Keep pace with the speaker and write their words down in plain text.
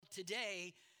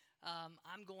today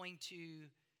I'm going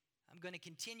to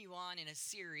continue on in a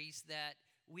series that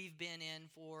we've been in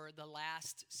for the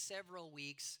last several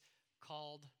weeks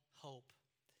called Hope.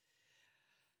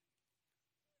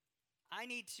 I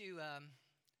need to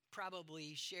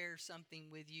probably share something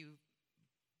with you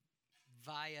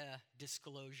via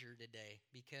disclosure today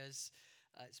because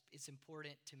it's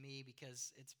important to me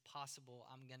because it's possible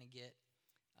I'm going to get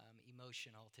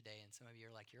emotional today. And some of you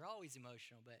are like, you're always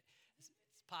emotional, but it's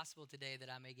possible today that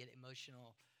I may get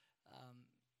emotional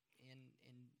in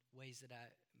ways that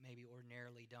I maybe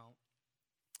ordinarily don't.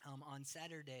 On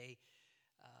Saturday,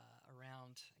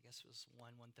 around, I guess it was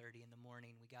 1:30 in the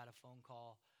morning, we got a phone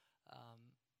call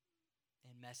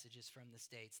and messages from the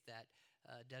States that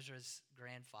Desra's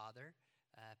grandfather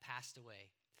passed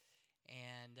away.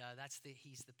 And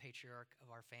he's the patriarch of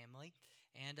our family.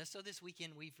 And so this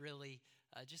weekend we've really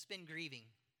just been grieving.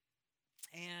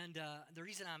 And the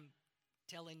reason I'm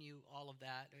telling you all of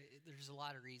that, there's a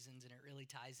lot of reasons, and it really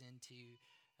ties into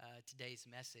today's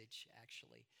message,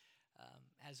 actually.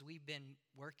 As we've been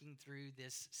working through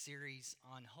this series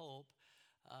on hope,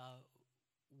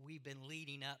 we've been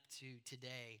leading up to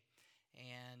today.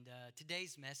 And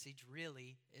today's message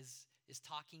really is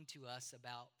talking to us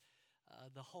about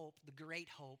the hope, the great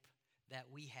hope that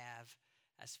we have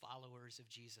as followers of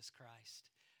Jesus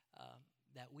Christ.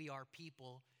 That we are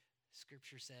people,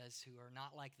 Scripture says, who are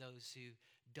not like those who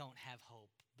don't have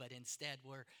hope, but instead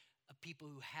we're a people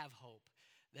who have hope.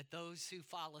 That those who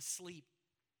fall asleep,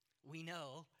 we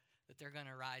know that they're going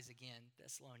to rise again,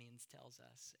 Thessalonians tells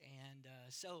us. And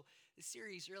so the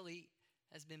series really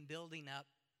has been building up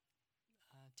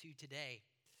to today.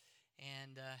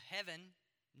 And heaven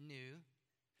knew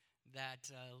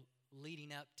that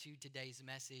leading up to today's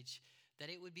message, that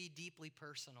it would be deeply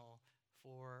personal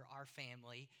for our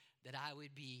family, that I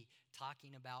would be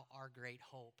talking about our great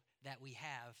hope that we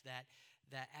have,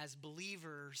 that as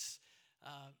believers,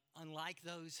 unlike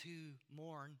those who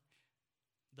mourn,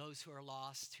 those who are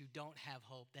lost, who don't have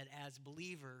hope, that as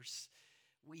believers,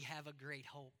 we have a great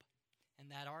hope.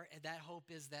 And that hope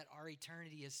is that our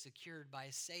eternity is secured by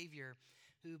a Savior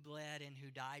who bled and who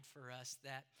died for us,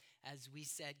 that as we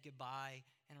said goodbye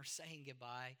and are saying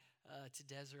goodbye to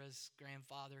Desra's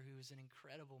grandfather, who was an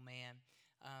incredible man,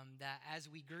 that as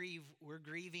we grieve, we're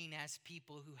grieving as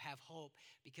people who have hope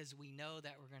because we know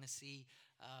that we're going to see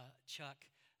Chuck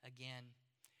again.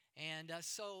 And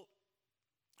so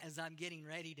as I'm getting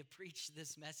ready to preach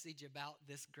this message about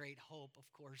this great hope,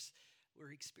 of course,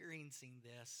 we're experiencing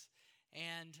this.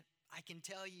 And I can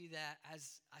tell you that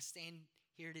as I stand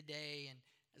here today and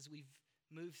as we've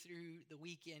moved through the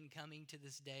weekend coming to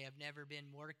this day, I've never been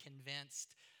more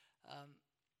convinced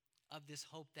of this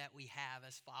hope that we have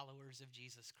as followers of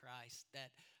Jesus Christ,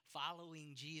 that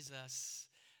following Jesus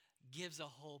gives a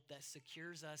hope that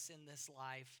secures us in this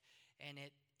life, and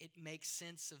it makes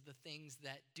sense of the things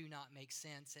that do not make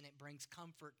sense, and it brings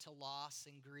comfort to loss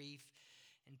and grief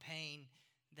and pain,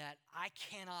 that I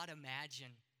cannot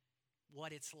imagine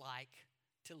what it's like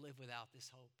to live without this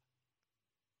hope.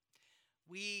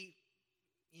 We,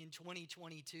 in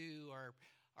 2022, are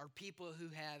people who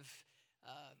have,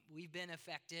 we've been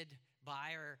affected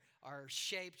by or are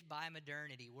shaped by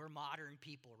modernity. We're modern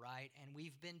people, right? And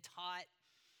we've been taught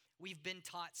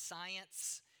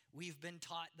science. We've been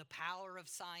taught the power of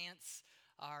science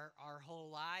our whole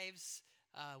lives.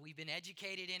 We've been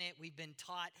educated in it. We've been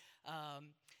taught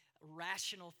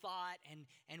rational thought,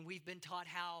 and we've been taught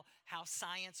how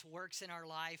science works in our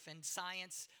life. And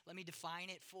science, let me define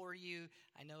it for you.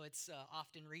 I know it's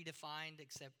often redefined,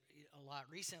 except a lot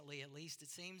recently, at least it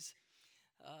seems.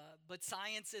 But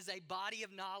science is a body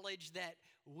of knowledge that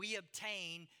we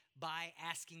obtain by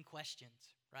asking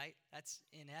questions, right? That's,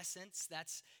 in essence,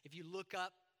 if you look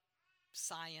up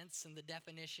science and the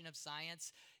definition of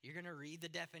science, you're going to read the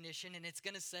definition, and it's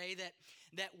going to say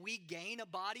that we gain a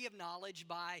body of knowledge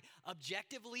by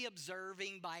objectively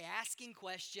observing, by asking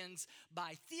questions,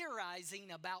 by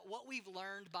theorizing about what we've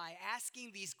learned, by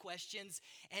asking these questions,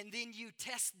 and then you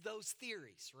test those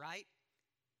theories, right?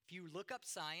 If you look up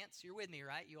science, you're with me,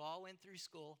 right? You all went through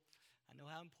school. I know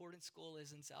how important school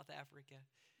is in South Africa.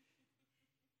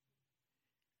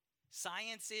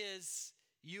 Science is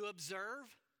you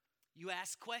observe, you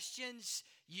ask questions,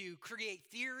 you create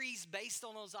theories based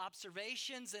on those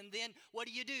observations, and then what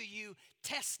do? You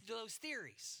test those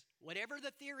theories. Whatever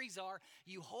the theories are,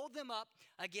 you hold them up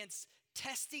against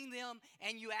testing them,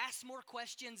 and you ask more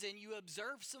questions, and you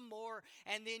observe some more,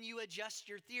 and then you adjust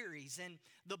your theories. And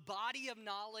the body of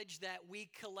knowledge that we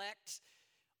collect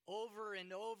over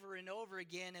and over and over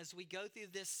again as we go through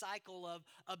this cycle of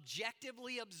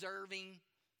objectively observing,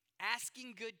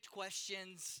 asking good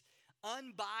questions,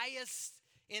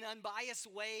 in unbiased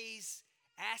ways,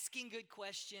 asking good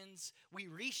questions. We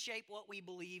reshape what we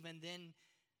believe, and then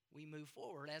we move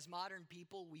forward. As modern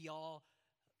people, we all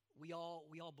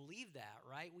believe that,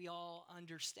 right? We all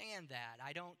understand that.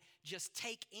 I don't just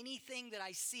take anything that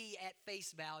I see at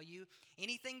face value,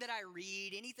 anything that I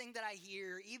read, anything that I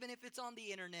hear, even if it's on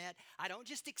the internet. I don't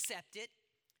just accept it,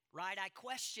 right? I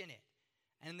question it,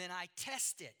 and then I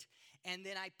test it, and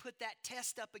then I put that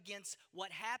test up against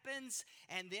what happens,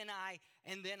 and then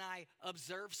I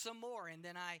observe some more, and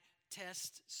then I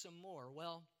test some more.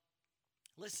 Well,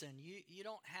 listen, you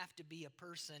don't have to be a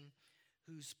person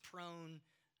who's prone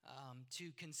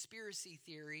to conspiracy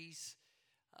theories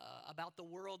about the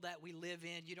world that we live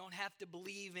in. You don't have to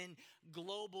believe in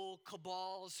global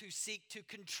cabals who seek to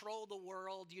control the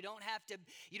world. You don't have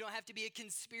to be a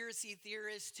conspiracy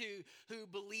theorist who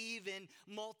believe in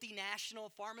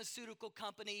multinational pharmaceutical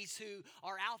companies who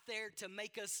are out there to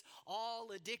make us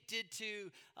all addicted to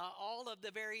all of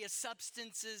the various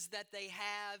substances that they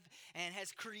have, and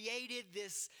has created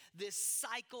this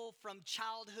cycle from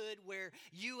childhood where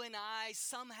you and I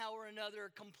somehow or another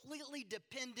are completely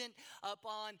dependent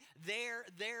upon their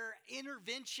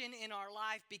intervention in our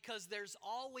life, because there's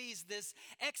always this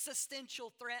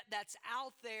existential threat that's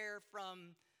out there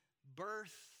from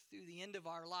birth through the end of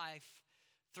our life,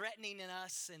 threatening in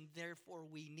us, and therefore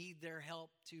we need their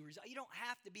help to resolve. You don't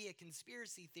have to be a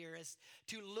conspiracy theorist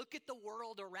to look at the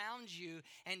world around you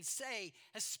and say,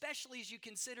 especially as you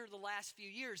consider the last few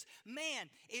years, man,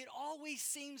 it always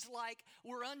seems like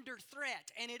we're under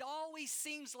threat, and it always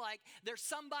seems like there's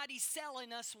somebody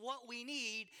selling us what we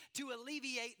need to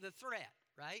alleviate the threat,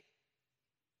 right?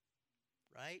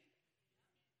 Right?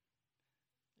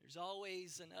 There's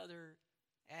always another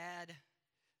ad.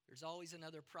 There's always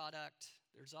another product.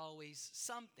 There's always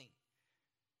something.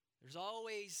 There's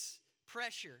always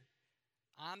pressure.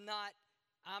 I'm not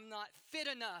fit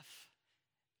enough.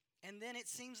 And then it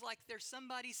seems like there's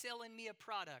somebody selling me a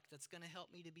product that's going to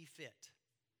help me to be fit.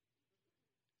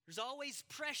 There's always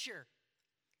pressure.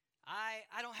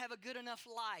 I don't have a good enough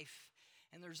life.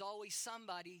 And there's always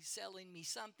somebody selling me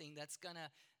something that's going to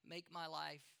make my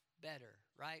life better,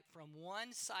 right? From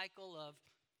one cycle of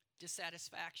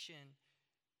dissatisfaction,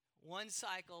 one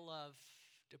cycle of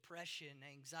depression,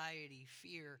 anxiety,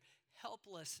 fear,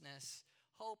 helplessness,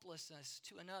 hopelessness,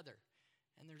 to another.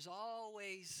 And there's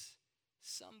always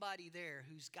somebody there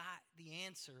who's got the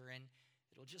answer, and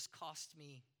it'll just cost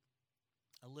me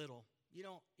a little. You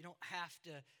don't have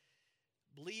to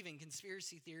believe in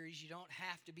conspiracy theories. You don't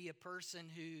have to be a person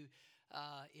who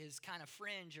is kind of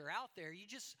fringe or out there. You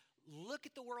just look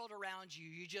at the world around you.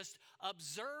 You just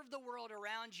observe the world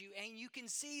around you, and you can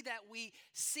see that we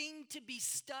seem to be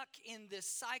stuck in this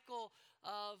cycle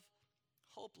of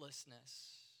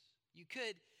hopelessness. You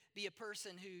could be a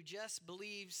person who just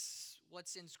believes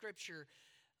what's in Scripture,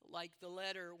 like the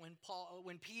letter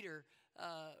when Peter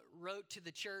wrote to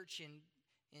the church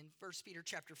in 1 Peter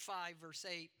chapter 5, verse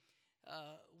 8,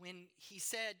 when he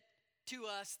said to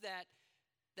us that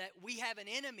we have an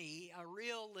enemy, a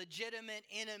real legitimate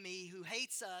enemy who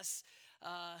hates us,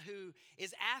 who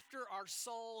is after our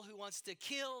soul, who wants to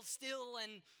kill, steal,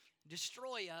 and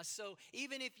destroy us. So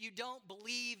even if you don't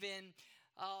believe in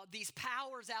these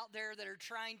powers out there that are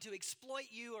trying to exploit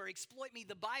you or exploit me,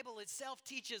 the Bible itself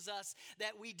teaches us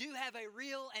that we do have a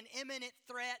real and imminent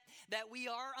threat, that we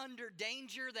are under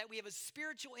danger, that we have a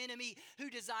spiritual enemy who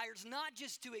desires not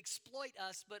just to exploit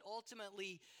us, but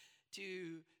ultimately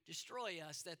to destroy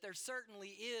us, that there certainly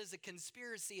is a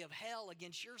conspiracy of hell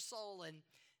against your soul and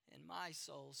my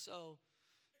soul. So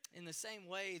in the same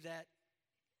way that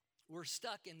we're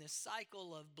stuck in this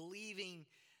cycle of believing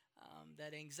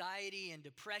that anxiety and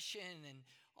depression and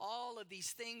all of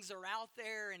these things are out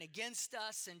there and against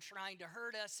us and trying to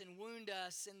hurt us and wound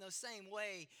us, in the same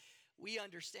way, we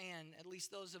understand, at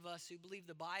least those of us who believe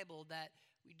the Bible, that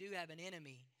we do have an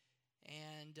enemy.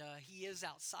 And he is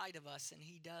outside of us, and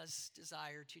he does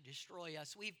desire to destroy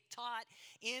us. We've taught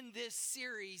in this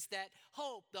series that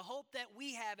the hope that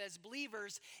we have as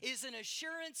believers, is an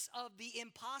assurance of the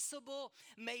impossible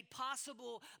made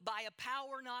possible by a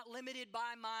power not limited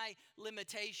by my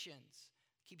limitations.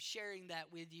 Keep sharing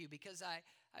that with you, because I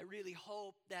really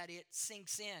hope that it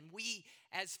sinks in. We,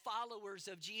 as followers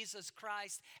of Jesus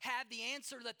Christ, have the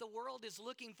answer that the world is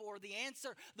looking for. The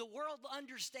answer, the world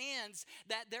understands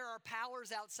that there are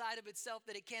powers outside of itself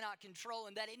that it cannot control,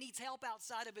 and that it needs help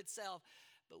outside of itself.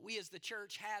 But we as the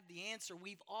church have the answer.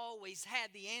 We've always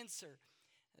had the answer.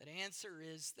 That answer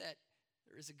is that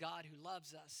there is a God who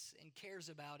loves us and cares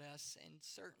about us and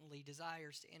certainly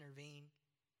desires to intervene.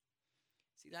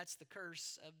 See, that's the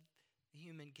curse of the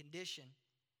human condition.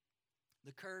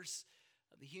 The curse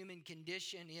of the human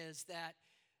condition is that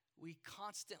we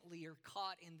constantly are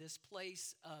caught in this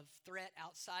place of threat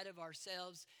outside of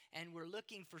ourselves, and we're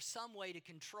looking for some way to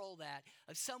control that,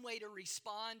 of some way to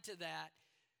respond to that.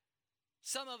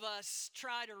 Some of us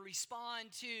try to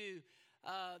respond to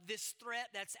this threat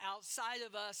that's outside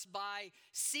of us by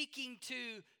seeking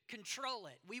to control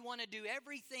it. We want to do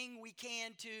everything we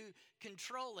can to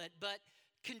control it, but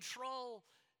control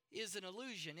is an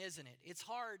illusion, isn't it? It's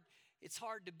hard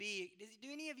to be. Do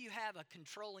any of you have a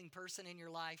controlling person in your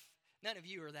life? None of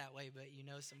you are that way, but you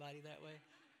know somebody that way.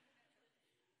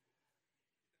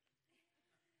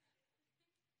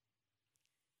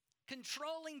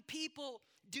 Controlling people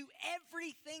do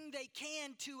everything they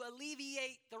can to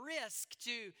alleviate the risk,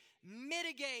 to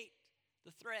mitigate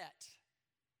the threat.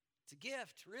 It's a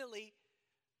gift, really.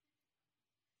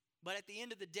 But at the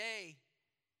end of the day,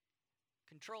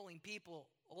 controlling people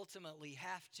ultimately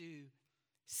have to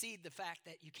cede the fact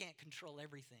that you can't control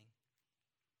everything.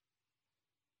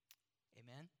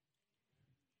 Amen?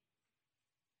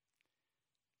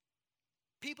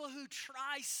 People who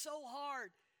try so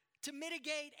hard to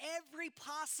mitigate every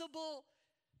possible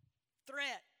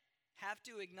threat have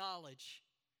to acknowledge,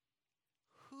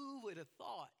 who would have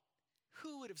thought,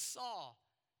 who would have saw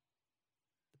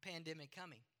the pandemic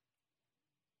coming?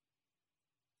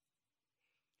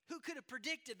 Who could have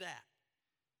predicted that?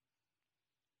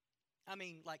 I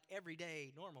mean, like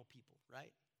everyday normal people,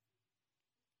 right?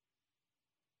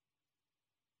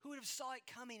 Who would have saw it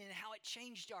coming and how it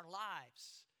changed our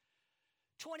lives?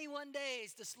 21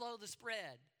 days to slow the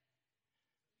spread.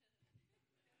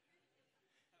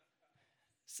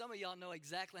 Some of y'all know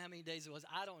exactly how many days it was.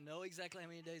 I don't know exactly how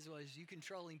many days it was. You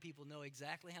controlling people know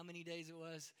exactly how many days it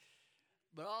was.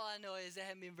 But all I know is it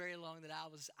hadn't been very long that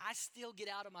I still get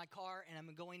out of my car and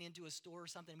I'm going into a store or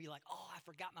something and be like, oh, I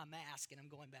forgot my mask and I'm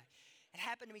going back. It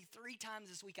happened to me 3 times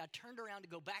this week. I turned around to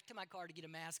go back to my car to get a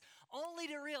mask only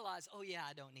to realize, oh yeah,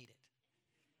 I don't need it.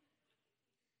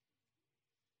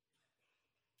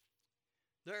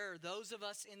 There are those of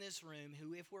us in this room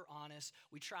who, if we're honest,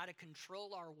 we try to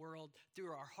control our world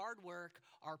through our hard work,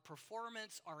 our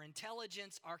performance, our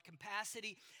intelligence, our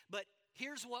capacity. But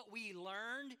here's what we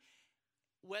learned,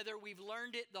 whether we've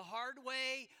learned it the hard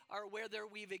way or whether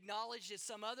we've acknowledged it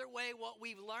some other way, what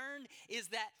we've learned is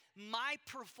that my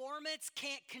performance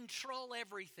can't control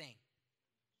everything.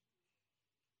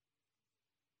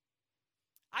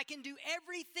 I can do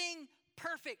everything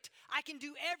perfect. I can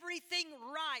do everything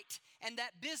right. And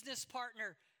that business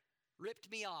partner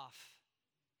ripped me off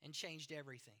and changed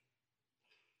everything.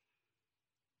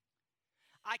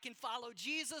 I can follow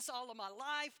Jesus all of my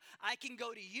life. I can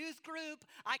go to youth group.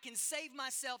 I can save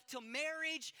myself till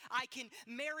marriage. I can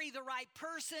marry the right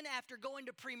person after going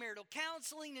to premarital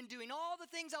counseling and doing all the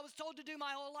things I was told to do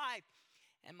my whole life.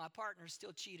 And my partner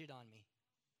still cheated on me.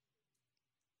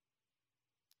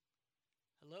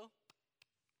 Hello?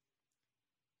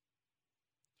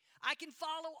 I can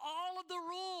follow all of the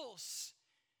rules.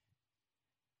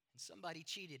 And somebody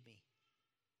cheated me.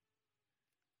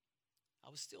 I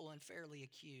was still unfairly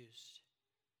accused.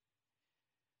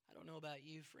 I don't know about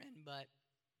you, friend, but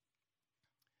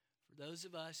for those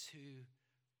of us who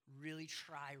really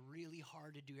try really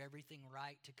hard to do everything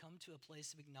right, to come to a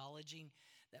place of acknowledging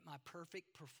that my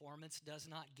perfect performance does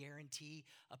not guarantee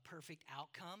a perfect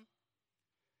outcome,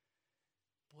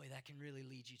 boy, that can really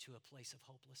lead you to a place of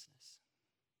hopelessness.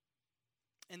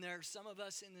 And there are some of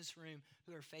us in this room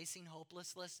who are facing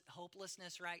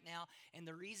hopelessness right now. And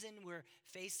the reason we're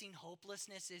facing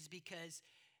hopelessness is because,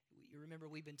 you remember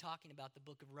we've been talking about the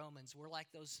book of Romans. We're like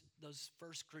those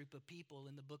first group of people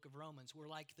in the book of Romans. We're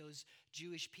like those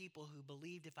Jewish people who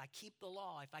believed if I keep the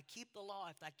law,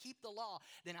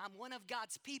 then I'm one of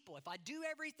God's people. If I do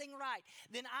everything right,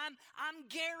 then I'm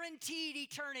guaranteed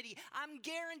eternity. I'm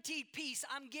guaranteed peace.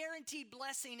 I'm guaranteed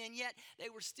blessing. And yet they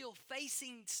were still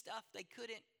facing stuff they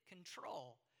couldn't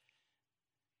control.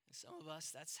 Some of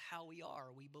us, that's how we are.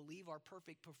 We believe our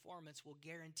perfect performance will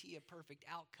guarantee a perfect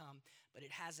outcome, but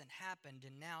it hasn't happened.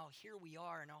 And now here we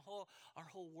are, and our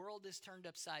whole world is turned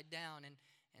upside down. And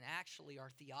actually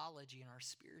our theology and our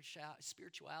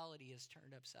spirituality is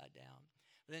turned upside down.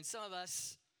 But then some of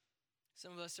us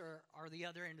are the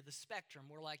other end of the spectrum.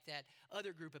 We're like that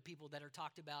other group of people that are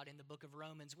talked about in the book of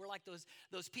Romans. We're like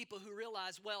those people who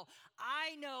realize, well,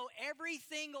 I know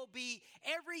everything will be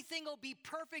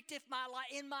perfect in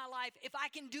my life if I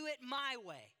can do it my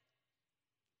way.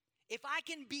 If I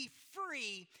can be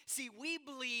free. See, we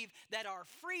believe that our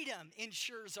freedom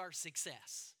ensures our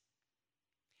success.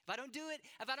 If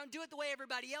if I don't do it the way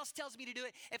everybody else tells me to do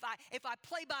it, if I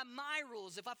play by my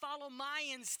rules, if I follow my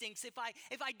instincts, if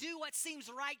I do what seems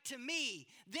right to me,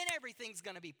 then everything's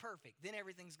going to be perfect. Then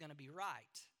everything's going to be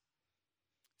right.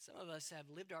 Some of us have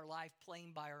lived our life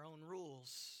playing by our own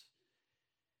rules.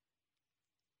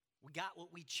 We got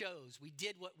what we chose. We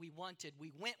did what we wanted.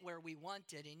 We went where we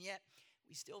wanted, and yet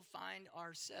we still find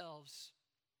ourselves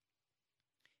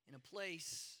in a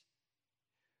place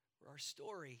where our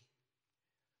story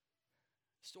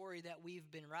that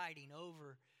we've been writing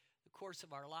over the course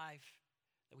of our life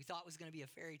that we thought was going to be a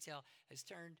fairy tale has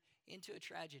turned into a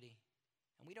tragedy.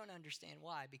 And we don't understand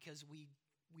why, because we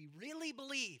really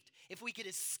believed if we could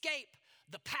escape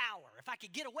the power, if I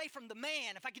could get away from the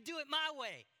man, if I could do it my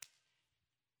way,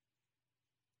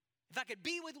 if I could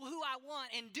be with who I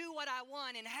want and do what I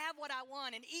want and have what I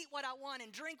want and eat what I want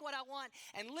and drink what I want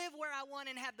and live where I want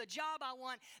and have the job I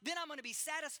want, then I'm going to be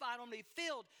satisfied, I'm going to be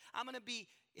filled,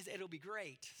 it'll be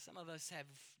great. Some of us have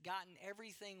gotten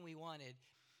everything we wanted,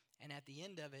 and at the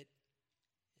end of it,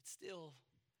 it's still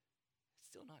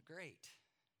not great.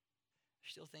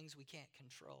 There's still things we can't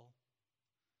control.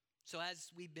 So as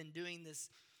we've been doing this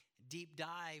deep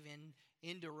dive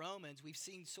into Romans, we've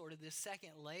seen sort of this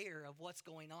second layer of what's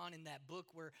going on in that book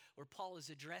where Paul is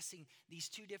addressing these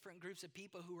two different groups of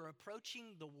people who were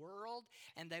approaching the world,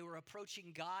 and they were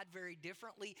approaching God very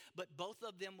differently, but both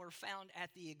of them were found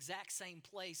at the exact same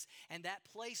place, and that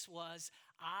place was,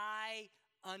 I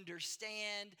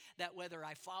understand that whether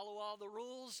I follow all the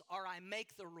rules or I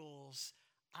make the rules,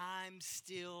 I'm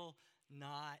still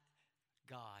not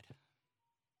God.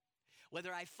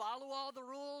 Whether I follow all the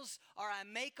rules or I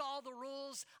make all the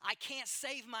rules, I can't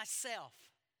save myself.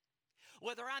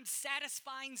 Whether I'm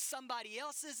satisfying somebody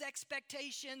else's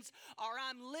expectations or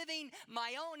I'm living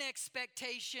my own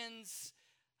expectations,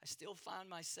 I still find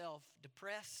myself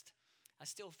depressed. I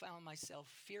still found myself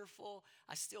fearful.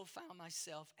 I still found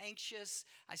myself anxious.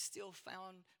 I still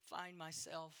find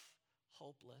myself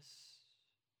hopeless.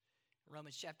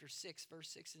 Romans chapter 6, verse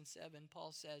 6 and 7,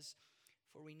 Paul says,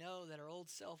 "For we know that our old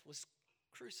self was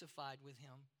crucified with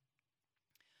him,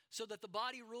 so that the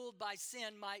body ruled by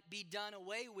sin might be done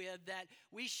away with, that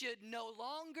we should no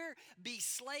longer be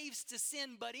slaves to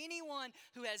sin, but anyone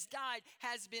who has died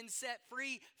has been set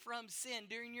free from sin."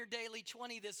 During your daily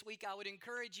 20 this week, I would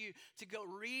encourage you to go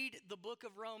read the book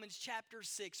of Romans chapter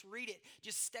 6. Read it.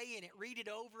 Just stay in it. Read it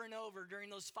over and over during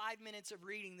those 5 minutes of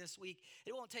reading this week.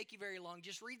 It won't take you very long.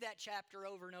 Just read that chapter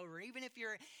over and over. Even if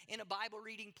you're in a Bible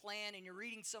reading plan and you're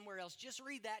reading somewhere else, just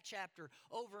read that chapter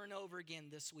over and over again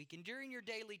this week. And during your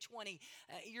daily 20,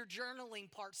 your journaling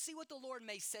part, see what the Lord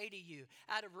may say to you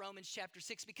out of Romans chapter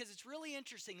 6, because it's really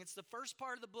interesting. It's the first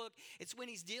part of the book. It's when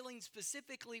he's dealing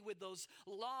specifically with those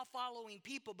law-following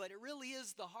people, but it really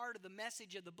is the heart of the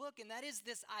message of the book, and that is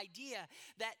this idea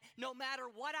that no matter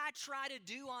what I try to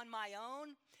do on my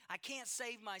own, I can't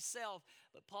save myself.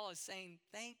 But Paul is saying,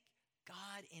 thank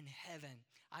God in heaven,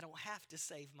 I don't have to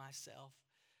save myself,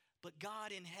 but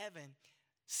God in heaven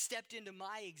stepped into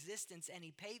my existence and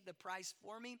he paid the price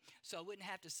for me so I wouldn't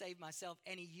have to save myself.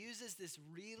 And he uses this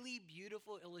really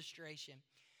beautiful illustration.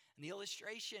 And the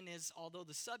illustration is, although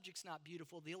the subject's not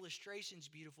beautiful, the illustration's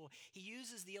beautiful. He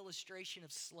uses the illustration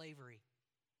of slavery.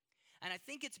 And I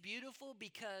think it's beautiful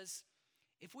because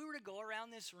if we were to go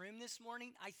around this room this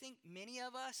morning, I think many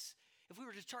of us, if we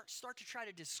were to start to try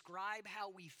to describe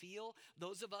how we feel,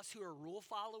 those of us who are rule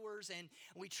followers and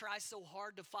we try so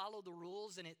hard to follow the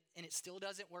rules and it still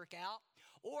doesn't work out,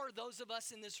 or those of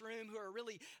us in this room who are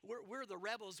really, we're the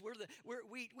rebels,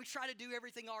 we try to do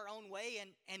everything our own way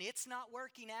and it's not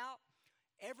working out.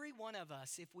 Every one of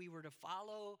us, if we were to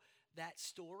follow that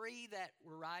story that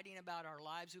we're writing about our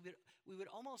lives, we would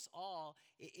almost all,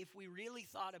 if we really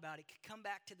thought about it, could come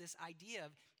back to this idea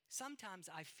of, sometimes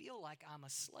I feel like I'm a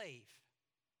slave.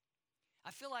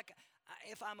 I feel like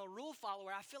if I'm a rule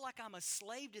follower, I feel like I'm a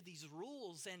slave to these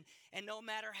rules, and no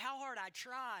matter how hard I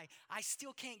try, I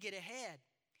still can't get ahead.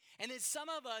 And then some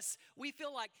of us, we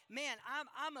feel like, man,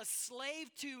 I'm a slave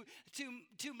to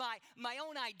my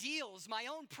own ideals, my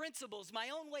own principles, my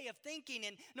own way of thinking,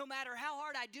 and no matter how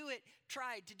hard I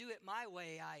tried to do it my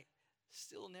way, I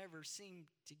still never seem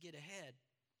to get ahead.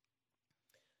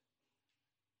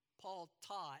 Paul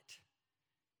taught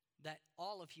that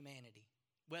all of humanity,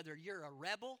 whether you're a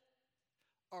rebel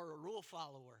or a rule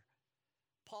follower,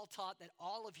 Paul taught that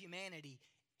all of humanity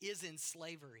is in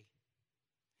slavery.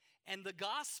 And the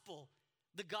gospel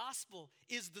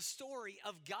is the story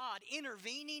of God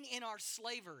intervening in our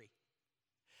slavery.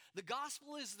 The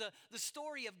gospel is the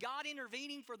story of God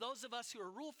intervening for those of us who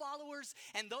are rule followers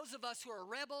and those of us who are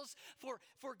rebels, for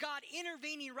God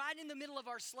intervening right in the middle of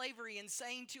our slavery and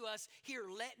saying to us, here,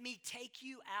 let me take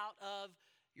you out of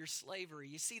your slavery.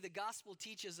 You see, the gospel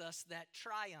teaches us that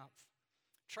triumph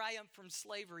from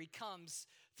slavery comes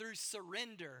through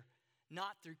surrender,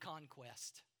 not through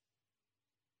conquest.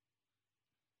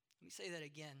 Let me say that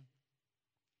again.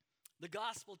 The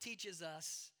gospel teaches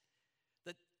us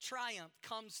that triumph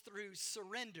comes through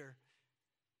surrender,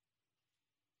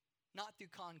 not through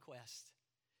conquest.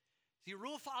 The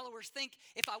rule followers think,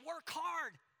 if I work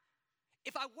hard,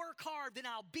 then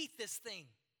I'll beat this thing.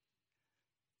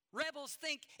 Rebels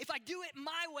think, if I do it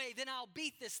my way, then I'll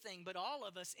beat this thing. But all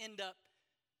of us end up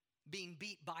being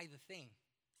beat by the thing.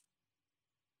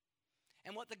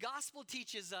 And what the gospel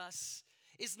teaches us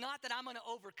is not that I'm going to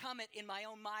overcome it in my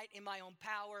own might, in my own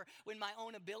power, in my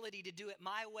own ability to do it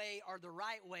my way or the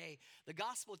right way. The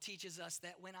gospel teaches us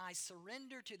that when I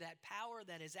surrender to that power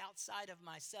that is outside of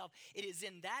myself, it is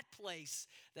in that place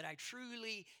that I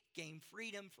truly gain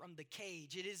freedom from the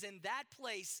cage. It is in that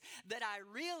place that I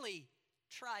really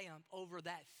triumph over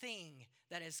that thing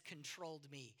that has controlled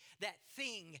me, that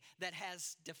thing that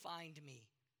has defined me.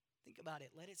 Think about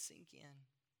it. Let it sink in.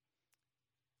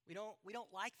 We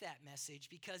don't like that message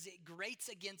because it grates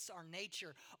against our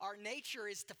nature. Our nature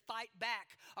is to fight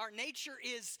back. Our nature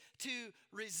is to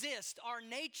resist. Our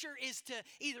nature is to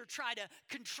either try to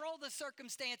control the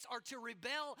circumstance or to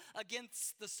rebel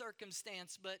against the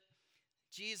circumstance. But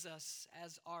Jesus,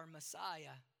 as our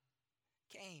Messiah,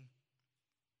 came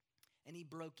and he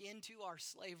broke into our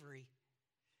slavery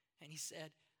and he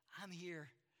said, I'm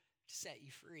here to set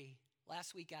you free.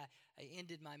 Last week, I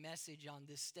ended my message on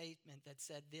this statement that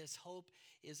said this: hope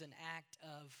is an act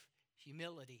of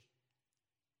humility.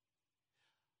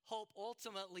 Hope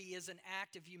ultimately is an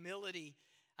act of humility.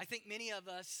 I think many of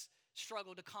us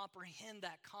struggle to comprehend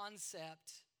that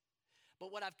concept.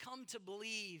 But what I've come to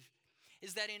believe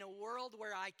is that in a world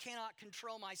where I cannot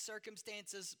control my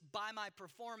circumstances by my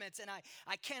performance, and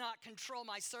I cannot control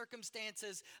my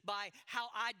circumstances by how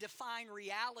I define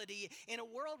reality, in a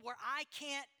world where I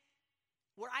can't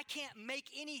make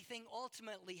anything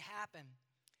ultimately happen,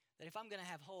 that if I'm going to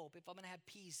have hope, if I'm going to have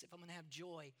peace, if I'm going to have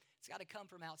joy, it's got to come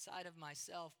from outside of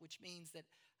myself, which means that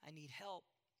I need help.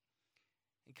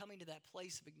 And coming to that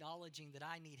place of acknowledging that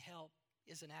I need help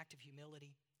is an act of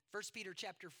humility. 1 Peter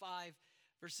chapter 5,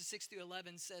 verses 6 through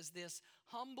 11 says this: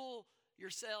 humble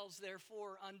yourselves,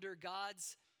 therefore, under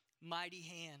God's mighty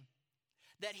hand,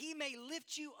 that he may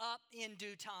lift you up in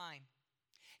due time.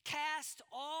 Cast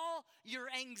all your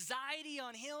anxiety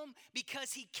on him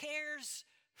because he cares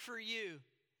for you.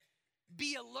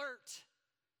 Be alert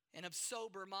and of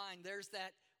sober mind. There's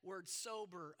that word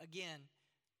sober again.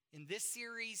 In this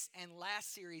series and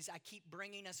last series, I keep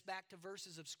bringing us back to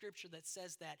verses of Scripture that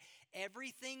says that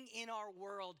everything in our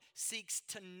world seeks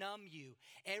to numb you.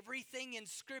 Everything in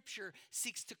Scripture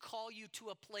seeks to call you to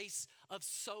a place of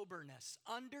soberness.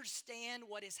 Understand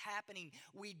what is happening.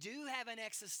 We do have an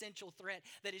existential threat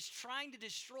that is trying to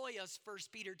destroy us, 1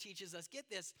 Peter teaches us. Get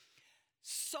this: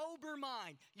 sober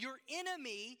mind. Your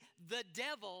enemy, the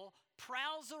devil,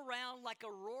 prowls around like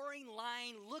a roaring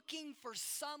lion looking for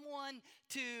someone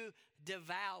to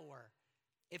devour.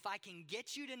 If I can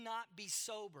get you to not be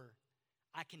sober,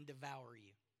 I can devour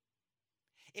you.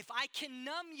 If I can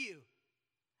numb you,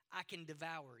 I can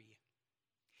devour you.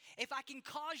 If I can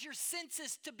cause your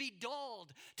senses to be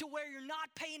dulled to where you're not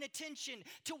paying attention,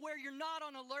 to where you're not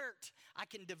on alert, I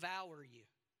can devour you.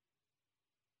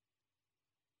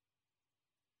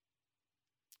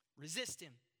 Resist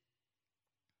him.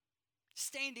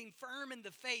 Standing firm in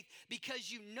the faith, because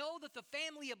you know that the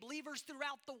family of believers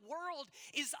throughout the world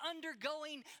is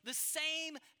undergoing the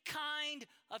same kind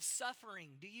of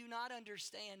suffering. Do you not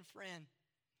understand, friend,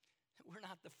 that we're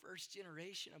not the first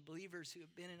generation of believers who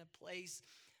have been in a place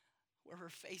where we're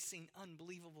facing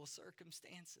unbelievable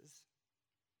circumstances?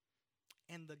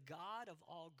 And the God of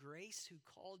all grace, who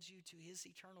called you to his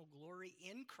eternal glory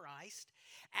in Christ,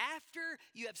 after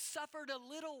you have suffered a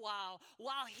little while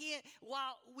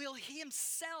will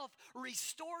himself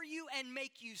restore you and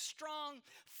make you strong,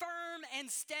 firm,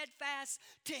 and steadfast.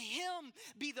 To him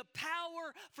be the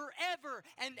power forever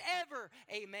and ever.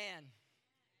 Amen.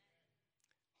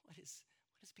 What is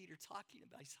Peter talking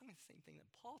about? He's talking the same thing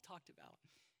that Paul talked about.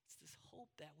 It's this hope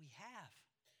that we have.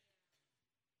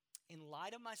 In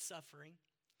light of my suffering,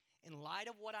 in light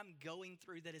of what I'm going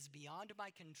through that is beyond my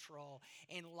control,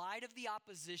 in light of the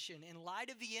opposition, in light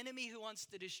of the enemy who wants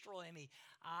to destroy me,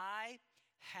 I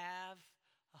have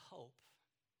a hope.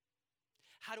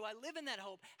 How do I live in that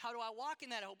hope? How do I walk in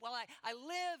that hope? Well, I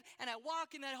live and I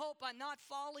walk in that hope by not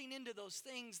falling into those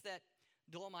things that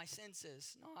dull my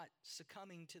senses, not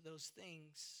succumbing to those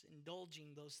things,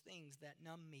 indulging those things that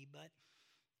numb me, but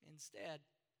instead,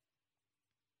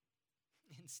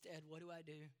 what do I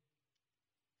do?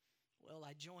 Well,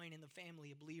 I join in the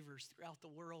family of believers throughout the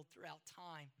world, throughout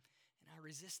time, and I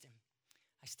resist him.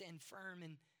 I stand firm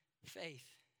in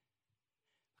faith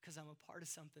because I'm a part of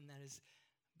something that is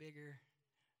bigger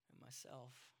than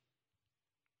myself.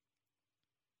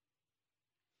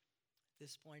 At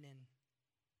this point in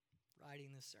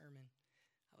writing this sermon,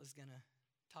 I was going to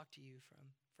talk to you from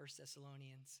 1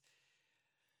 Thessalonians.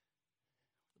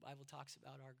 The Bible talks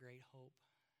about our great hope.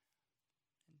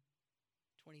 In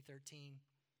 2013,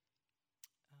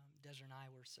 Desert and I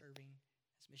were serving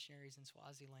as missionaries in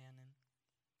Swaziland, and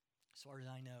as far as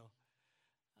I know,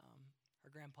 our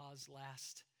grandpa's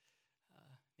last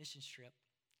mission trip,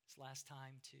 his last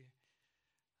time to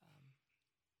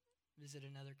visit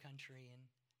another country and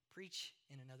preach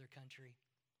in another country,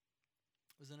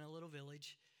 was in a little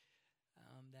village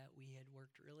that we had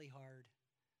worked really hard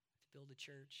to build a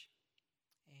church.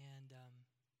 And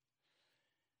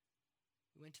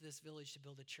we went to this village to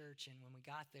build a church, and when we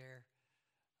got there,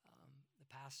 the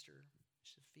pastor,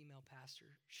 she's a female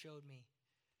pastor, showed me.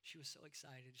 She was so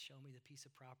excited to show me the piece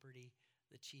of property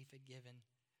the chief had given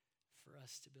for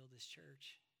us to build this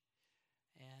church.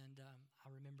 And I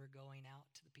remember going out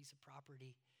to the piece of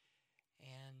property,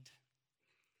 and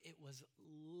it was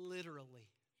literally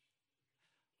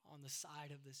on the side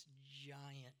of this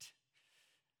giant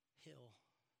hill.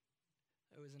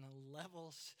 There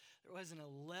wasn't a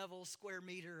level square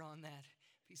meter on that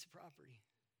piece of property.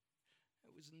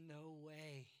 There was no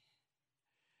way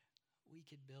we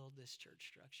could build this church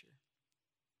structure.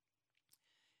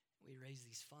 We raised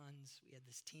these funds. We had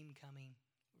this team coming.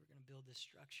 We were going to build this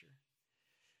structure.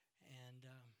 And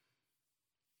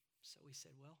so we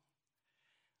said, well,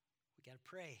 we got to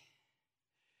pray.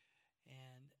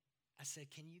 And I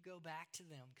said, can you go back to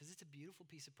them? Because it's a beautiful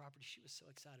piece of property. She was so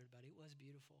excited about it. It was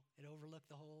beautiful. It overlooked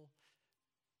the whole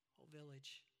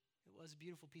village. It was a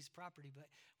beautiful piece of property, but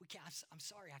I'm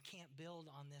sorry, I can't build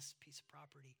on this piece of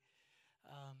property.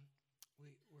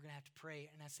 We're going to have to pray.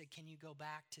 And I said, can you go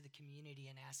back to the community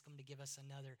and ask them to give us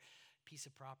another piece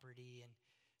of property? And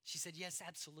she said, yes,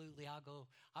 absolutely.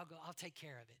 I'll take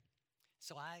care of it.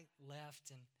 So I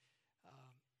left and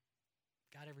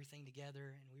got everything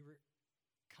together, and we were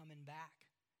coming back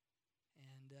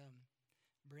and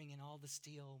bringing all the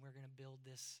steel, and we're going to build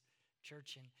this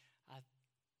church. And I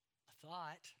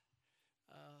thought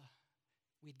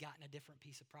we'd gotten a different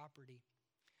piece of property.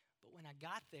 But when I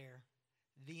got there,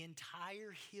 the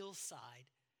entire hillside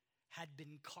had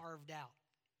been carved out.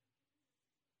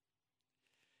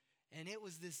 And it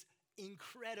was this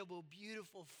incredible,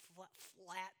 beautiful,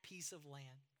 flat piece of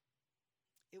land.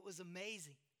 It was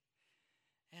amazing.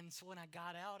 And so when I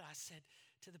got out, I said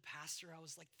to the pastor, I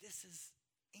was like,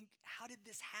 how did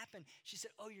this happen? She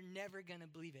said, oh, you're never going to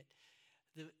believe it.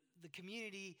 The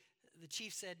community, the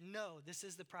chief said, no, this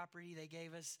is the property they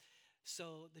gave us.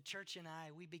 So the church and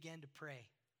we began to pray,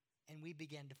 and we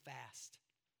began to fast.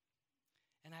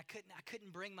 And I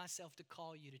couldn't bring myself to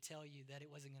call you to tell you that it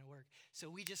wasn't going to work. So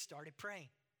we just started praying.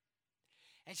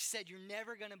 And she said, you're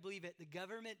never going to believe it. The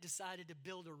government decided to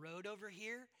build a road over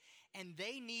here, and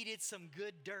they needed some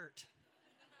good dirt.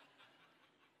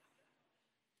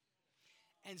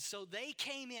 And so they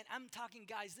came in. I'm talking,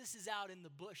 guys, this is out in the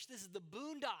bush. This is the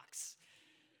boondocks.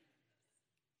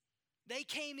 They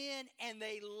came in and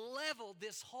they leveled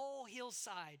this whole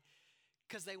hillside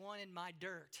because they wanted my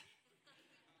dirt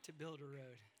to build a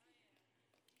road.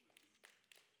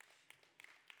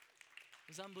 It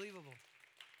was unbelievable.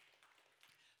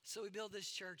 So we built this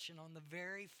church, and on the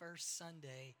very first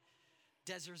Sunday,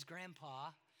 Desert's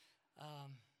grandpa,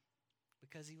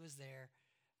 because he was there,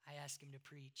 I asked him to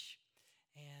preach.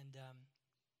 And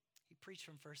he preached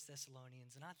from 1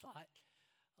 Thessalonians, and I thought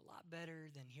a lot better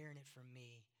than hearing it from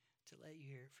me to let you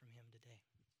hear it from him today.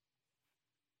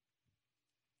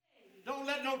 Don't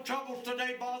let no troubles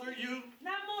today bother you.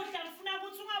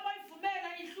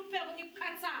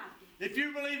 If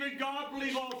you believe in God,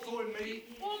 believe also in me.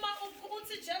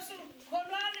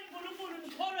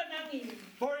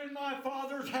 For in my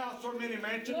Father's house are many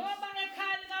mansions.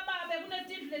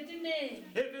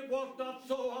 If it was not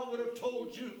so, I would have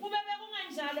told you.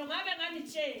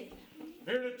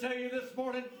 Here to tell you this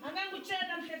morning,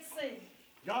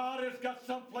 God has got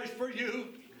some place for you.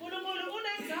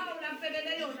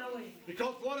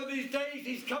 Because one of these days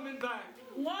He's coming back.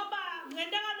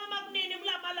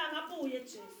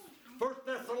 1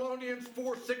 Thessalonians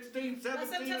 4, 16,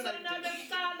 17, and 18.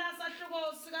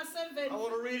 I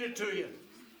want to read it to you.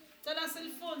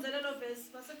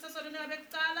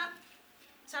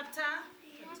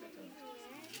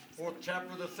 Fourth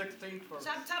chapter, the 16th verse.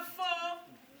 Chapter 4,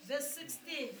 verse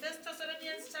 16. 1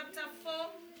 Thessalonians chapter 4,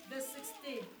 verse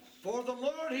 16. For the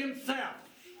Lord himself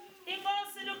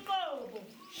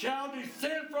shall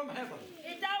descend from heaven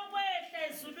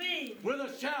with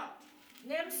a shout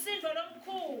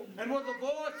and with the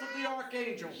voice of the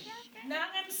archangel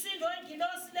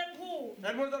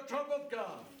and with the trump of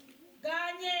God.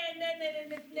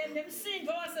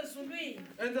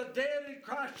 And the dead in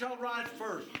Christ shall rise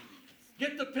first.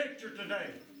 Get the picture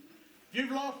today.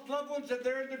 You've lost loved ones and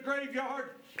they're in the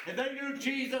graveyard and they knew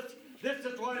Jesus. This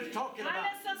is what it's talking about.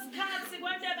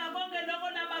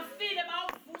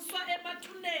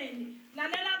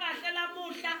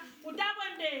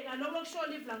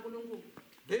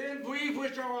 Then we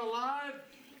which are alive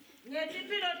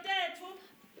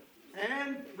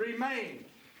and remain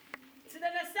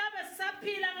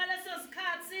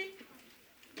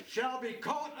shall be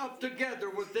caught up together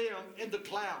with them in the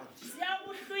clouds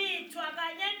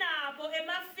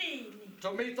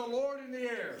to meet the Lord in the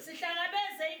air.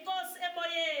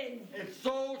 And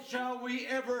so shall we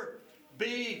ever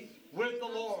be with the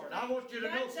Lord. I want you to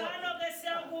know something.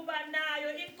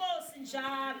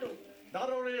 Not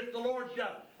only is the Lord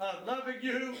loving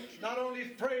you, not only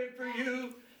is praying for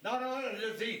you, not only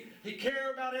does he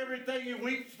care about everything, he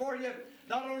weeps for you,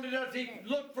 not only does he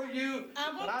look for you,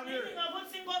 but I'm here.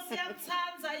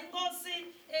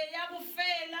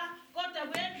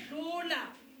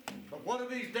 But one of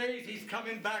these days he's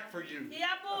coming back for you.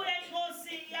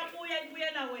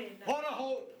 What a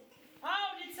hope!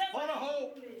 What a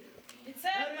hope!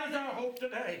 That is our hope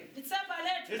today. It's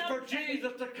for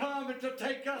Jesus to come and to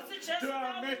take us to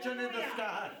our mission in the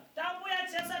sky.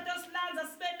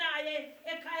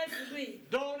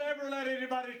 Don't ever let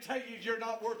anybody tell you you're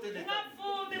not worth anything.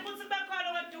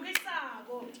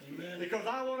 Amen. Because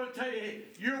I want to tell you,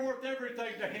 you're worth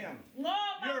everything to him.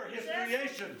 You're his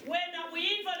creation.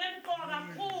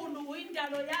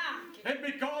 And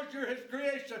because you're his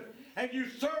creation, and you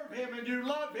serve him and you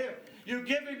love him, you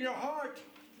give him your heart.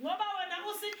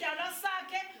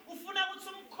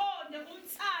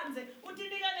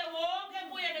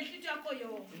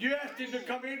 You asked him to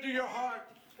come into your heart.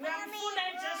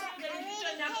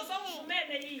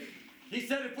 He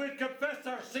said if we'd confess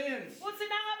our sins,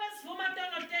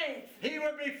 he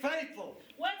would be faithful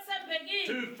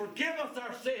to forgive us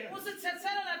our sins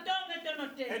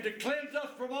and to cleanse us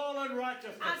from all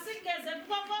unrighteousness.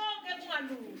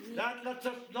 That lets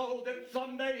us know that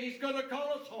someday he's going to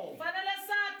call us home,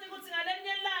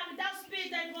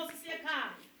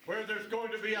 where there's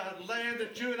going to be a land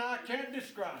that you and I can't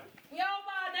describe.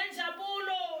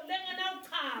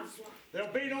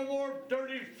 There'll be no more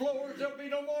dirty floors. There'll be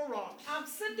no more rocks.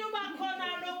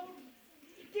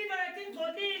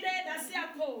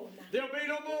 There'll be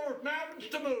no more mountains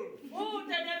to move.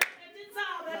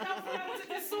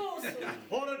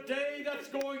 What a day that's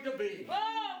going to be.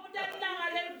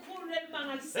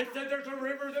 They said there's a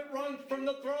river that runs from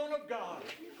the throne of God.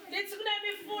 It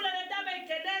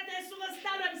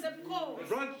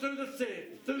runs through the city.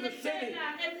 And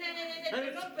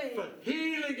it's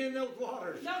healing in those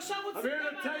waters. I'm here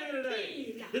to tell you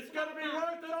today, it's going to be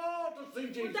worth it all to see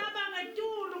Jesus.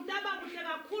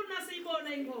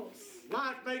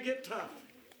 Life may get tough.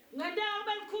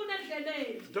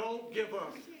 Don't give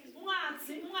up.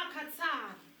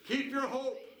 Keep your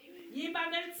hope.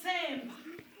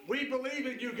 We believe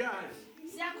in you guys.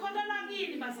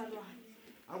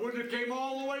 I wouldn't have came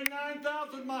all the way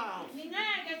 9,000 miles to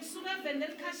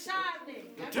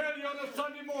tell you on a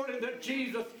Sunday morning that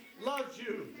Jesus loves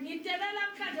you and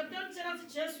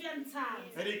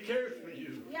he cares for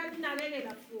you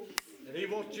and he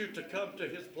wants you to come to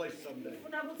his place someday.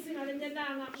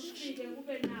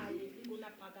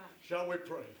 Shall we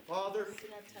pray? Father,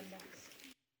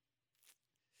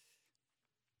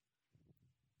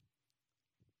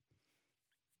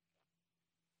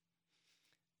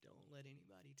 let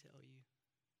anybody tell you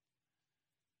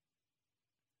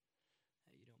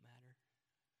that you don't matter.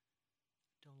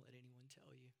 Don't let anyone tell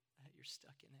you that you're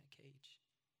stuck in that cage.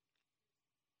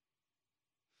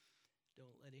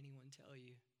 Don't let anyone tell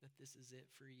you that this is it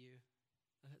for you.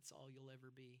 That's all you'll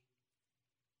ever be.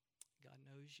 God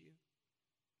knows you.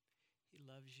 He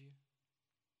loves you.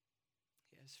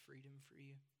 He has freedom for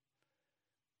you.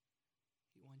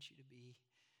 He wants you to be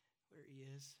where he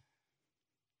is.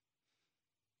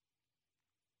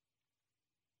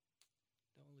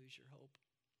 Don't lose your hope,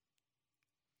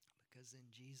 because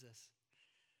in Jesus,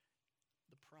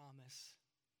 the promise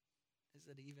is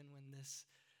that even when this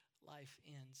life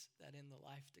ends, that in the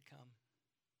life to come,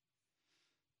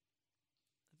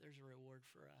 that there's a reward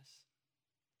for us.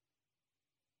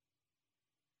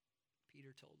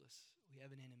 Peter told us we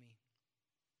have an enemy,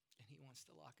 and he wants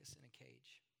to lock us in a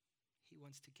cage. He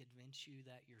wants to convince you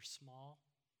that you're small.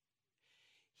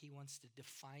 He wants to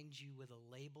define you with a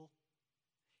label.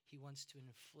 He wants to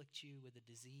inflict you with a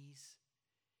disease.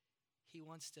 He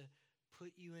wants to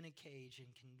put you in a cage and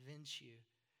convince you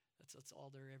that's all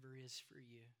there ever is for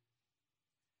you,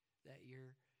 that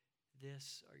you're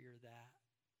this or you're that.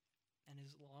 And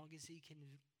as long as he can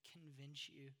convince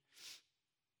you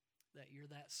that you're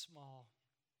that small,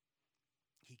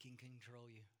 he can control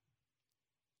you.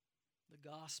 The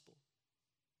gospel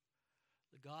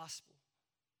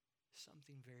is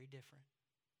something very different.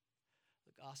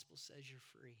 The gospel says you're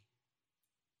free.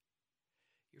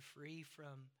 You're free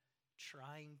from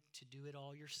trying to do it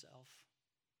all yourself.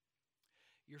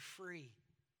 You're free.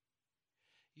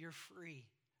 You're free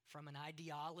from an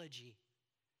ideology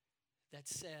that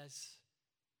says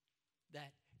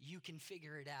that you can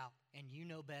figure it out and you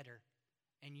know better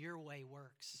and your way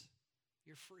works.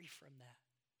 You're free from that.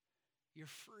 You're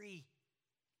free.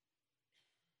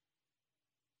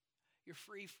 You're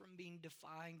free from being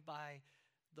defined by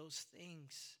those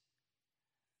things.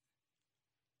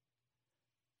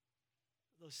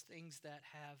 Those things that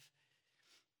have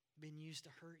been used to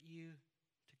hurt you,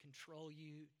 to control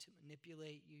you, to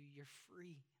manipulate you. You're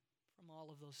free from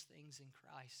all of those things in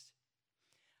Christ.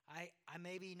 I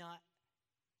maybe not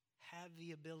have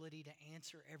the ability to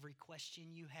answer every question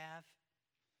you have.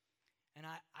 And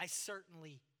I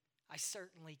certainly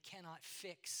cannot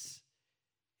fix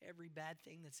every bad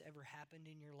thing that's ever happened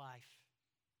in your life.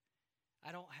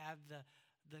 I don't have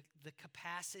the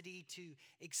capacity to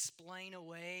explain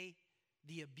away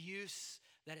the abuse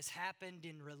that has happened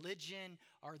in religion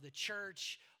or the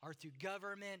church or through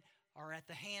government or at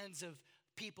the hands of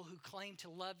people who claim to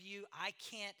love you. I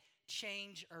can't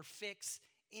change or fix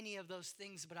any of those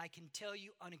things, but I can tell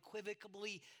you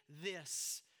unequivocally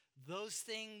this: those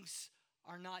things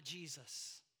are not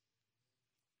Jesus.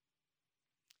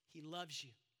 He loves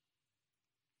you.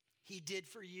 He did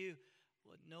for you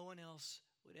what no one else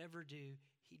would ever do.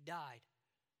 He died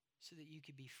so that you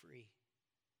could be free.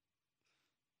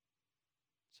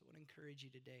 So I want to encourage you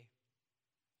today.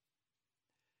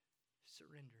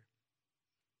 Surrender.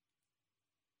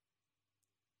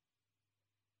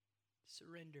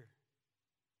 Surrender.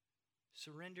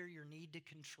 Surrender your need to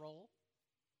control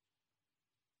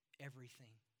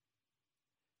everything.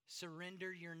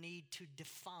 Surrender your need to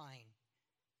define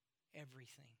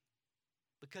everything.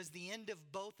 Because the end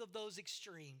of both of those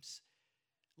extremes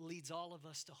leads all of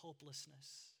us to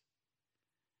hopelessness.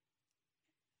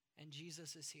 And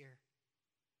Jesus is here.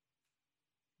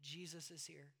 Jesus is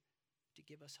here to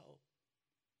give us hope.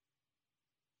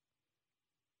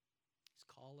 He's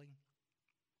calling.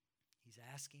 He's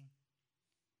asking.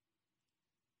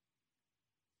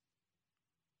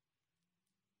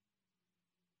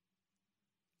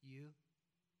 You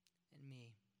and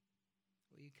me,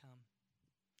 will you come?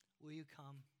 Will you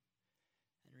come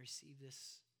and receive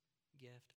this gift?